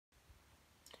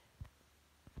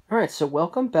Alright, so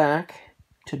welcome back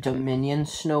to Dominion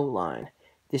Snowline.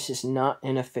 This is not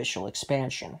an official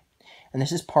expansion. And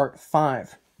this is part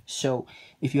 5. So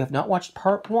if you have not watched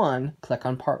part 1, click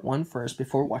on part 1 first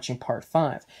before watching part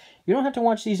 5. You don't have to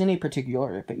watch these in any particular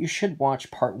order, but you should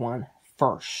watch part 1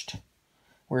 first.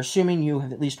 We're assuming you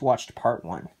have at least watched part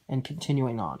 1 and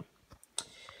continuing on.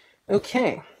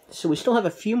 Okay, so we still have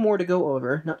a few more to go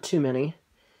over, not too many.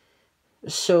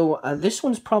 So this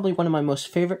one's probably one of my most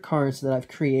favorite cards that I've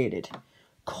created.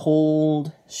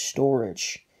 Cold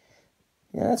Storage.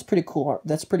 Yeah, that's pretty cool.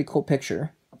 That's a pretty cool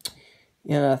picture.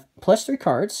 Plus 3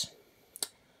 cards.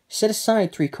 Set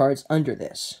aside 3 cards under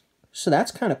this. So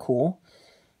that's kind of cool.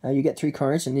 You get 3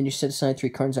 cards, and then you set aside 3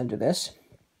 cards under this.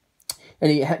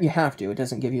 And you have to. It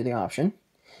doesn't give you the option.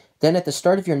 Then at the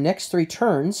start of your next 3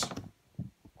 turns,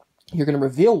 you're going to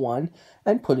reveal one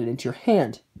and put it into your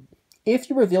hand.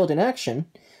 If you revealed an action,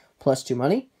 plus 2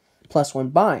 money, plus 1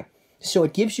 buy. So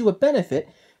it gives you a benefit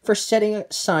for setting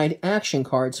aside action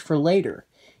cards for later.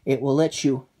 It will let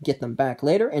you get them back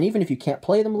later, and even if you can't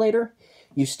play them later,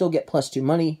 you still get plus 2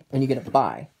 money, and you get a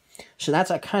buy. So that's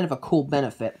a kind of a cool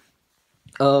benefit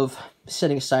of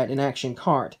setting aside an action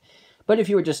card. But if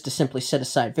you were just to simply set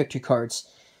aside victory cards,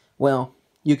 well,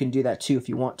 you can do that too if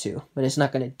you want to, but it's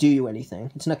not going to do you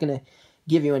anything. It's not going to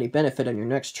give you any benefit on your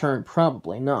next turn,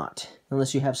 probably not,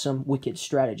 unless you have some wicked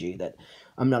strategy that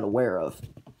I'm not aware of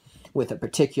with a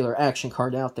particular action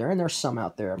card out there, and there's some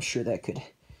out there I'm sure that could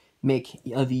make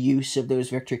of use of those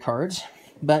victory cards,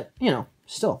 but, you know,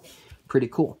 still, pretty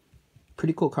cool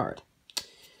card.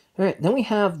 Alright, then we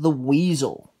have the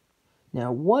Weasel.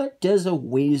 Now, what does a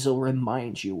Weasel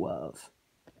remind you of?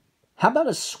 How about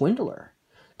a Swindler?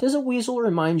 Does a Weasel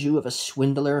remind you of a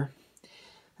Swindler?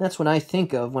 That's what I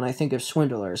think of when I think of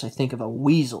swindlers. I think of a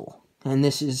weasel. And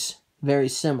this is very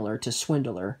similar to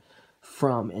Swindler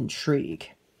from Intrigue.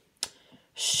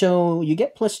 So you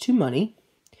get plus 2 money.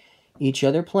 Each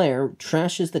other player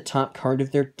trashes the top card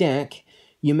of their deck.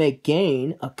 You may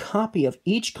gain a copy of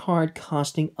each card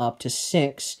costing up to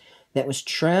 6 that was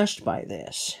trashed by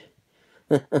this.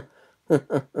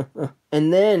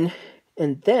 and then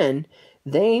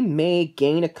they may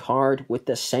gain a card with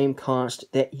the same cost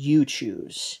that you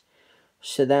choose.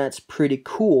 So that's pretty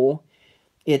cool.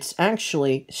 It's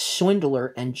actually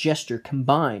Swindler and Jester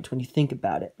combined when you think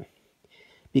about it.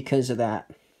 Because of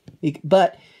that.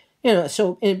 But, you know,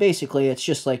 so basically it's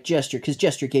just like Jester, because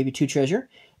Jester gave you 2 treasure,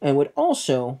 and it would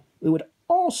also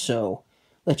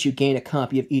let you gain a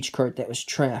copy of each card that was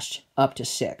trashed up to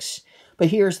 6. But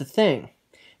here's the thing.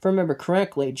 If I remember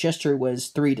correctly, Jester was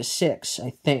 3 to 6,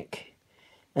 I think.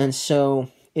 And so,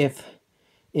 if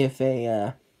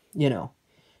another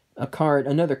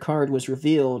card was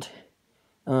revealed,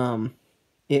 and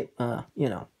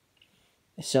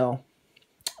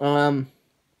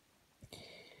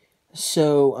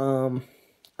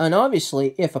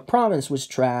obviously, if a province was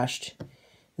trashed,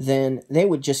 then they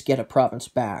would just get a province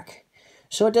back.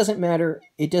 So it doesn't matter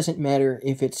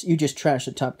if it's, you just trash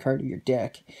the top card of your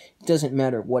deck. It doesn't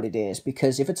matter what it is,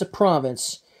 because if it's a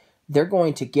province, they're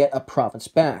going to get a province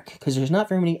back, because there's not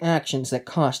very many actions that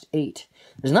cost 8.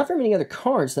 There's not very many other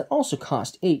cards that also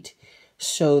cost 8.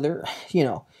 So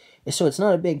so it's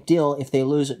not a big deal if they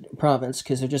lose a province,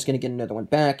 because they're just going to get another one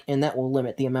back, and that will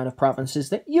limit the amount of provinces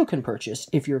that you can purchase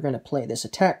if you're going to play this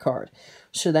attack card.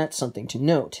 So that's something to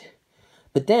note.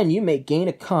 But then you may gain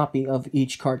a copy of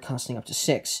each card costing up to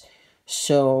 6.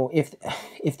 So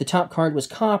if the top card was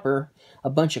copper, a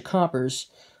bunch of coppers,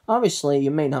 obviously,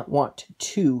 you may not want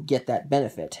to get that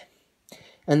benefit.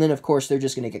 And then, of course, they're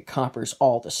just going to get coppers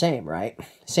all the same, right?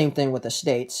 Same thing with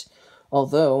estates.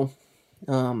 Although,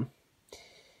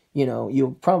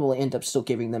 you'll probably end up still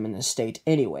giving them an estate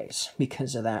anyways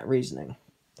because of that reasoning.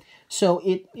 So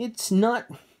it's not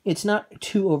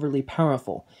too overly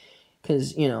powerful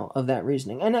because, of that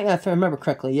reasoning. And if I remember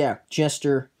correctly, yeah,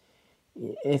 Jester,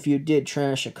 if you did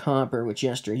trash a copper with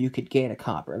Jester, you could gain a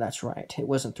copper. That's right. It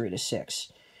wasn't 3 to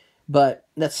 6. But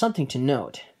that's something to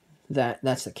note, that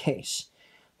that's the case.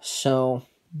 So,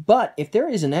 but if there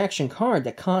is an action card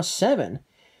that costs 7,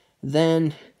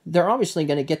 then they're obviously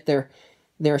going to get their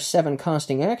 7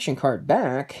 costing action card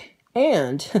back,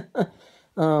 and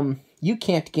you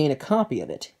can't gain a copy of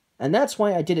it. And that's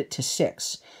why I did it to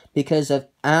 6, because of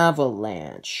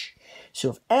Avalanche.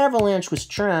 So if Avalanche was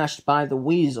trashed by the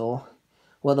Weasel,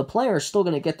 well, the player is still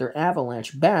going to get their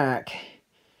Avalanche back,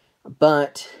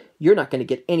 but you're not going to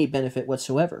get any benefit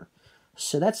whatsoever.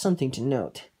 So that's something to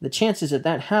note. The chances of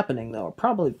that happening, though, are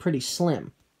probably pretty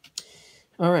slim.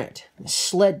 Alright,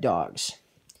 Sled Dogs.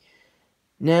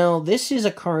 Now, this is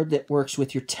a card that works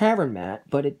with your Tavern Mat,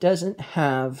 but it doesn't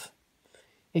have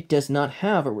it does not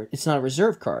have it's not a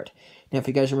reserve card. Now, if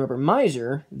you guys remember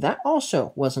Miser, that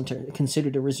also wasn't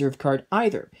considered a reserve card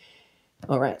either.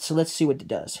 All right, so let's see what it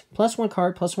does. +1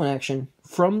 card, +1 action.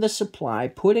 From the supply,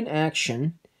 put in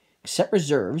action, except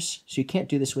reserves, so you can't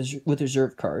do this with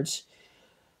reserve cards,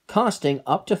 costing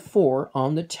up to 4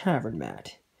 on the tavern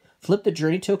mat. Flip the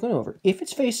journey token over. If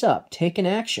it's face up, take an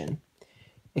action,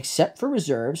 except for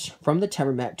reserves, from the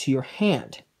tavern mat to your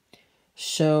hand.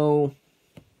 So,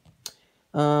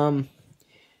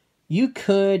 you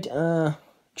could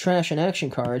trash an action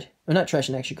card, or not trash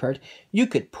an action card, you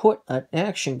could put an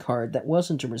action card that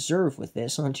wasn't a reserve with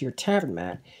this onto your tavern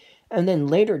mat, and then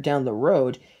later down the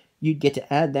road, you'd get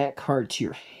to add that card to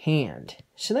your hand.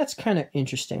 So that's kind of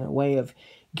interesting, a way of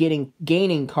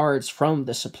gaining cards from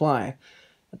the supply.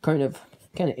 Kind of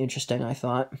interesting, I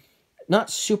thought. Not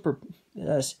super,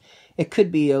 it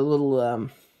could be a little,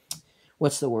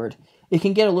 what's the word? It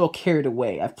can get a little carried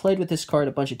away. I've played with this card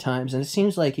a bunch of times, and it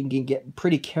seems like it can get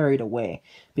pretty carried away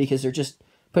because they're just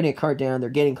putting a card down, they're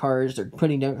getting cards, they're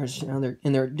putting down cards, and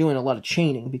they're doing a lot of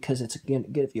chaining because it's going to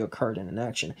give you a card in an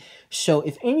action. So,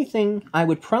 if anything, I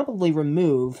would probably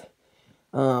remove,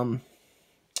 I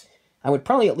would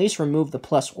probably at least remove the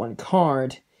 +1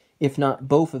 card, if not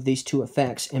both of these two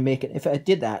effects, and make it, if I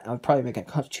did that, I would probably make a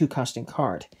 2-costing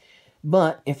card.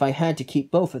 But if I had to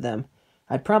keep both of them,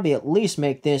 I'd probably at least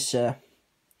make this a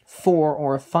 4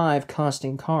 or a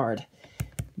 5-costing card,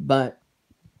 but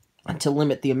to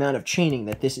limit the amount of chaining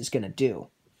that this is going to do.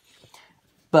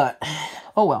 But,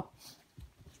 oh well.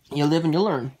 You live and you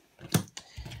learn.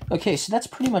 Okay, so that's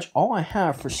pretty much all I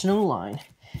have for Snowline,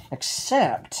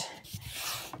 except,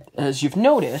 as you've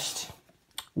noticed,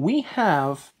 we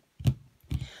have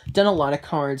done a lot of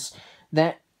cards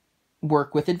that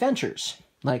work with adventures,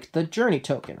 like the Journey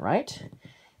token, right?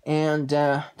 And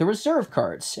the reserve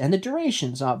cards, and the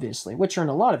durations, obviously, which are in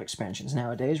a lot of expansions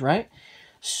nowadays, right?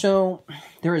 So,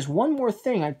 there is one more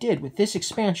thing I did with this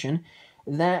expansion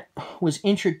that was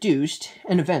introduced,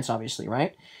 and events, obviously,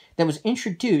 right? That was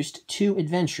introduced to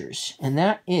adventures, and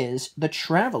that is the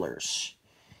Travelers.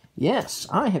 Yes,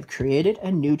 I have created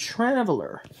a new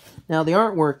Traveler. Now, the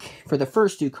artwork for the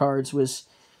first 2 cards was,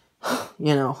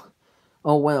 you know,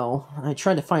 oh well, I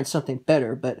tried to find something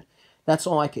better, but that's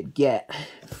all I could get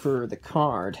for the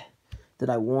card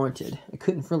that I wanted. I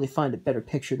couldn't really find a better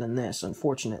picture than this,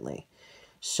 unfortunately.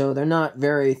 So they're not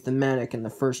very thematic in the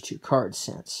first 2 card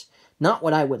sense. Not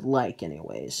what I would like,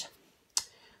 anyways.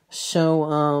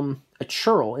 So, a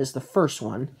churl is the first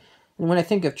one. And when I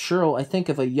think of churl, I think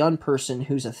of a young person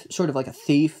who's sort of like a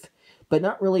thief, but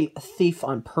not really a thief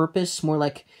on purpose. More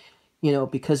like, you know,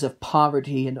 because of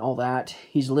poverty and all that,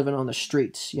 he's living on the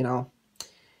streets, you know.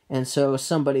 And so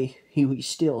somebody who he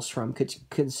steals from could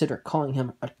consider calling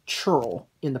him a churl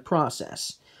in the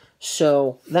process.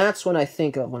 So that's what I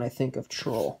think of when I think of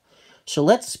churl. So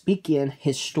let's begin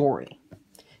his story.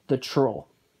 The churl.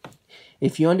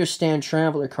 If you understand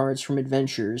Traveler cards from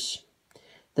Adventures,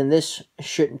 then this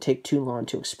shouldn't take too long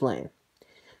to explain.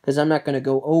 Because I'm not going to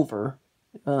go over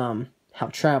how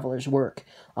Travelers work.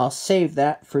 I'll save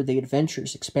that for the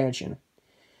Adventures expansion.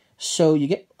 So you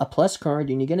get a plus card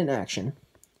and you get an action.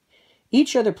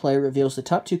 Each other player reveals the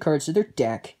top 2 cards of their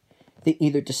deck. They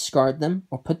either discard them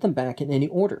or put them back in any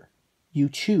order you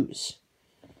choose.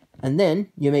 And then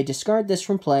you may discard this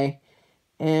from play.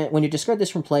 And when you discard this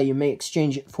from play, you may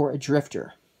exchange it for a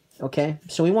drifter. Okay,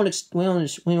 so we won't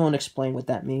explain what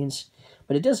that means,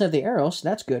 but it does have the arrow, so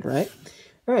that's good, right?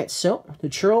 All right, so the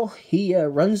churl, he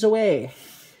runs away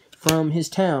from his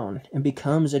town and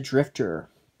becomes a drifter.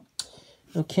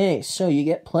 Okay, so you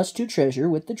get +2 treasure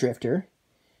with the drifter.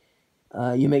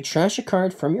 You may trash a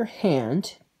card from your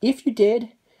hand. If you did,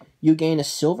 you gain a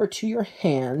silver to your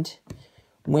hand.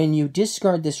 When you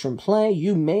discard this from play,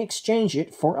 you may exchange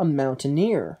it for a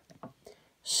mountaineer.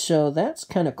 So that's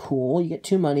kind of cool. You get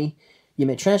 2 money. You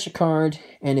may trash a card,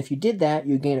 and if you did that,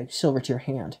 you gain a silver to your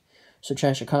hand. So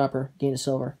trash a copper, gain a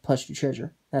silver, +2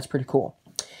 treasure. That's pretty cool.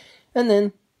 And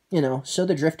then, you know, so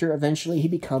the drifter, eventually he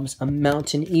becomes a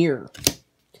mountaineer.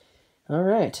 All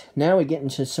right, now we get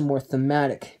into some more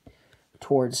thematic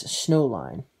towards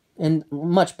Snowline, and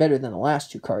much better than the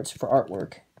last 2 cards for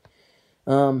artwork.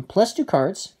 +2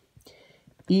 cards.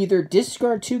 Either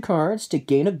discard 2 cards to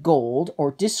gain a gold,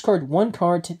 or discard 1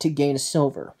 card to gain a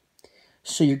silver.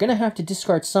 So you're going to have to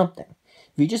discard something.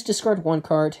 If you just discard 1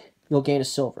 card, you'll gain a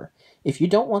silver. If you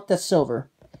don't want that silver,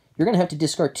 you're going to have to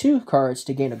discard 2 cards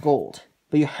to gain a gold.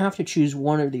 But you have to choose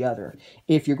one or the other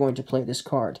if you're going to play this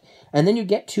card. And then you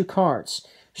get 2 cards.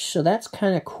 So that's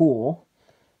kind of cool.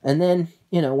 And then,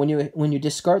 you know, when you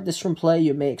discard this from play,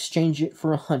 you may exchange it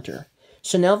for a hunter.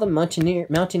 So now the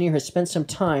mountaineer has spent some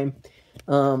time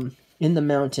in the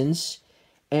mountains,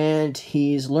 and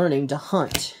he's learning to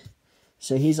hunt.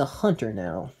 So he's a hunter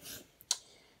now.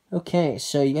 Okay,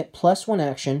 so you get +1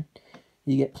 action,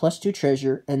 you get +2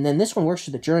 treasure, and then this one works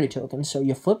for the journey token. So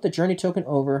you flip the journey token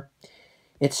over.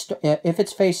 If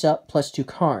it's face up, +2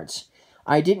 cards.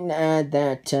 I didn't add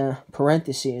that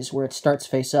parentheses where it starts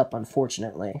face up,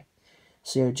 unfortunately.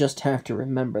 So you just have to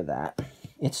remember that.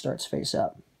 It starts face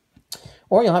up.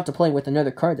 Or you'll have to play with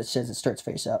another card that says it starts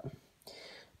face up.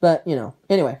 But, you know,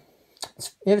 anyway.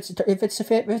 If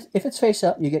it's face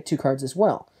up, you get 2 cards as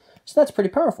well. So that's pretty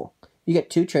powerful. You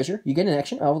get 2 treasure, you get an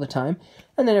action all the time,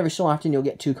 and then every so often you'll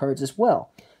get 2 cards as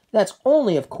well. That's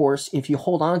only, of course, if you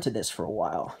hold on to this for a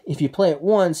while. If you play it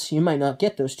once, you might not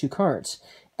get those 2 cards,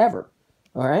 ever.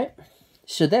 Alright?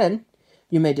 So then,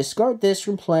 you may discard this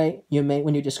from play.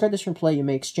 When you discard this from play, you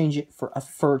may exchange it for a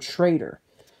fur trader.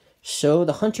 So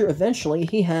the hunter eventually,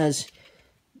 he has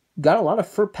got a lot of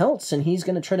fur pelts, and he's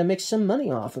going to try to make some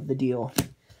money off of the deal.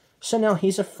 So now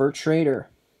he's a fur trader.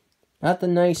 Not the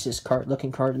nicest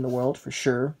looking card in the world, for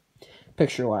sure,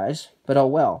 picture-wise, but oh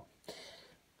well.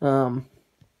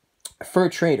 Fur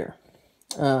trader.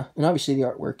 And obviously the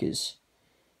artwork is,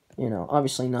 you know,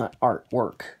 obviously not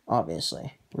artwork,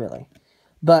 obviously, really.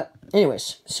 But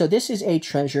anyways, so this is a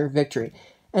treasure victory.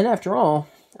 And after all,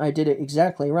 I did it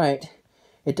exactly right.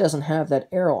 It doesn't have that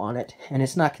arrow on it, and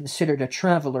it's not considered a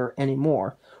traveler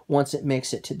anymore once it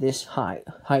makes it to this height.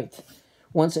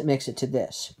 Once it makes it to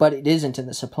this. But it isn't in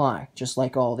the supply, just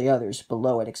like all the others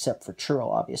below it, except for Churl,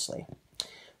 obviously.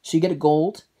 So you get a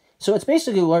gold. So it's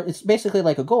basically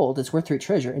like a gold. It's worth 3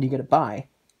 treasure, and you get a buy.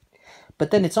 But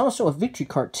then it's also a victory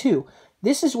card, too.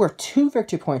 This is worth 2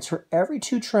 victory points for every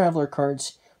 2 traveler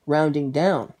cards rounding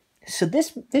down. So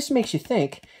this makes you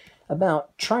think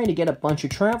about trying to get a bunch of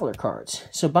traveler cards.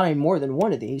 So buying more than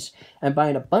one of these, and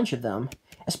buying a bunch of them,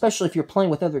 especially if you're playing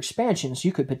with other expansions,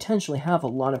 you could potentially have a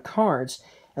lot of cards,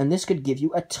 and this could give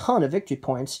you a ton of victory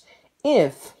points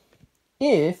if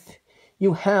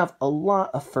you have a lot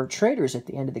of fur traders at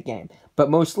the end of the game. But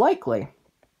most likely,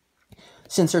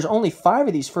 since there's only 5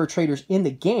 of these fur traders in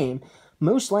the game,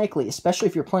 most likely, especially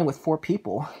if you're playing with 4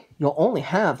 people, you'll only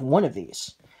have 1 of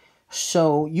these.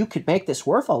 So you could make this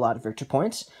worth a lot of victory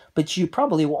points, but you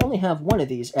probably will only have 1 of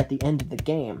these at the end of the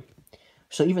game.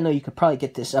 So even though you could probably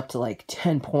get this up to like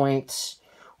 10 points,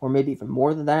 or maybe even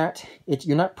more than that,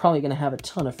 you're not probably going to have a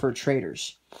ton of fur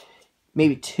traders.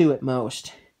 Maybe 2 at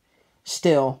most.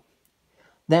 Still,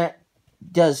 that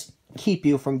does keep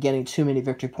you from getting too many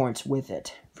victory points with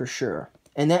it, for sure.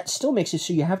 And that still makes it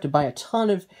so you have to buy a ton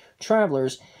of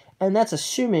travelers, and that's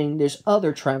assuming there's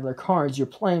other traveler cards you're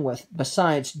playing with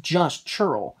besides just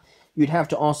Churl. You'd have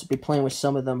to also be playing with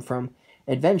some of them from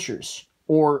Adventures,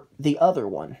 or the other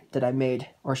one that I made,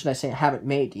 or should I say I haven't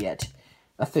made yet,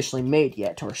 officially made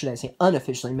yet, or should I say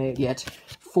unofficially made yet,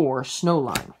 for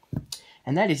Snowline.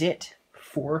 And that is it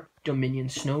for Dominion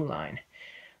Snowline.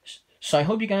 So I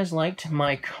hope you guys liked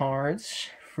my cards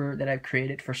that I've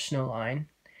created for Snowline,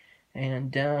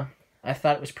 and I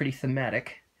thought it was pretty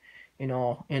thematic in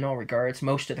all regards.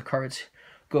 Most of the cards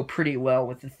go pretty well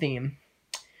with the theme.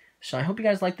 So I hope you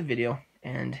guys liked the video,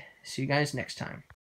 and see you guys next time.